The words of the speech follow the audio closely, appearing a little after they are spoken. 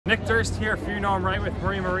Nick Durst here, if you know him right, with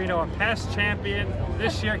Marino, a past champion.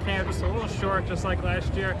 This year came just a little short, just like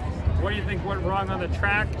last year. What do you think went wrong on the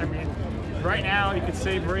track? I mean, right now you could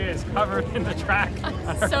say Maria is covered in the track.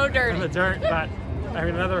 So dirty. In the dirt, but I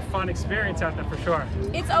mean, another fun experience out there for sure.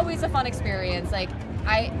 It's always a fun experience. Like,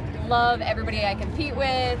 I love everybody I compete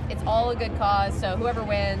with. It's all a good cause, so whoever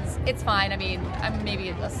wins, it's fine. I mean, I'm maybe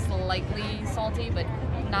a slightly salty, but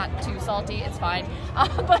not too salty. It's fine.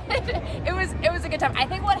 But it was a good time. I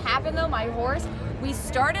think what happened though, my horse, we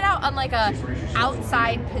started out on like a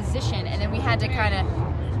outside position, and then we had to kind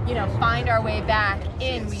of, you know, find our way back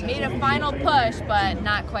in. We made a final push, but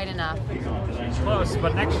not quite enough. Close,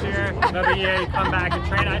 but next year, another year, you come back and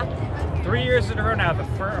train. 3 years in a row now, the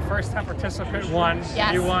first time participant won.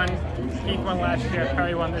 Yes. You won, Keith won last year,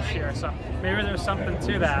 Perry won this year, so maybe there's something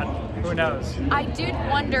to that. Who knows? I did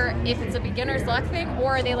wonder if it's a beginner's luck thing,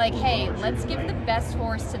 or are they like, hey, let's give the best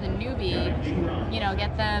horse to the newbie, you know,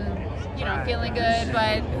 get them, you know, feeling good,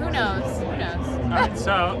 but who knows? Who knows? All right,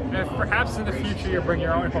 so if perhaps in the future you bring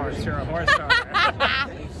your own horse, you're a horse owner.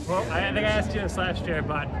 Well, I think I asked you this last year,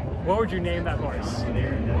 but what would you name that horse?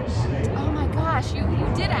 Oh my gosh, you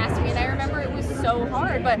did ask me, and I remember it was so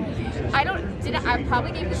hard, but I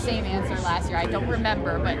probably gave the same answer last year. I don't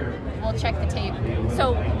remember, but we'll check the tape.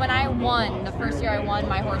 So when I won, the first year I won,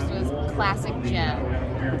 my horse was Classic Gem.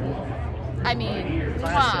 I mean,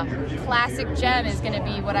 Classic Gem is going to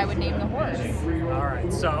be what I would name the horse. All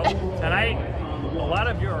right, so tonight, a lot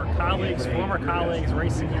of your colleagues, former colleagues,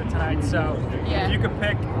 racing here tonight. So if you could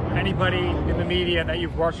pick anybody in the media that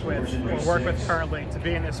you've worked with or work with currently to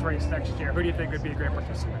be in this race next year, who do you think would be a great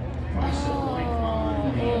participant?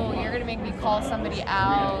 Oh, you're going to make me call somebody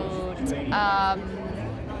out.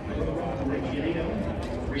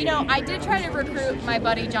 You know, I did try to recruit my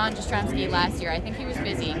buddy John Jastrzemski last year. I think he was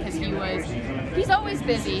busy because he's always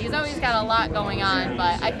busy. He's always got a lot going on,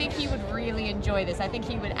 but I think he would really enjoy this. I think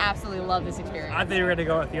he would absolutely love this experience. I think you were going to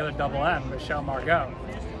go with the other double M, Michelle Margot.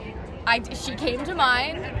 She came to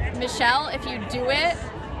mind. Michelle, if you do it,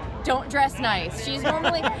 don't dress nice. She's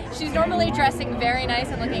normally dressing very nice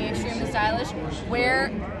and looking extremely stylish.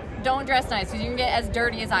 Don't dress nice because you can get as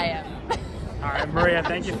dirty as I am. All right, Maria,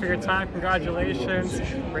 thank you for your time. Congratulations.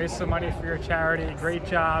 Raise some money for your charity. Great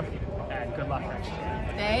job, and good luck next year.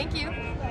 Thank you.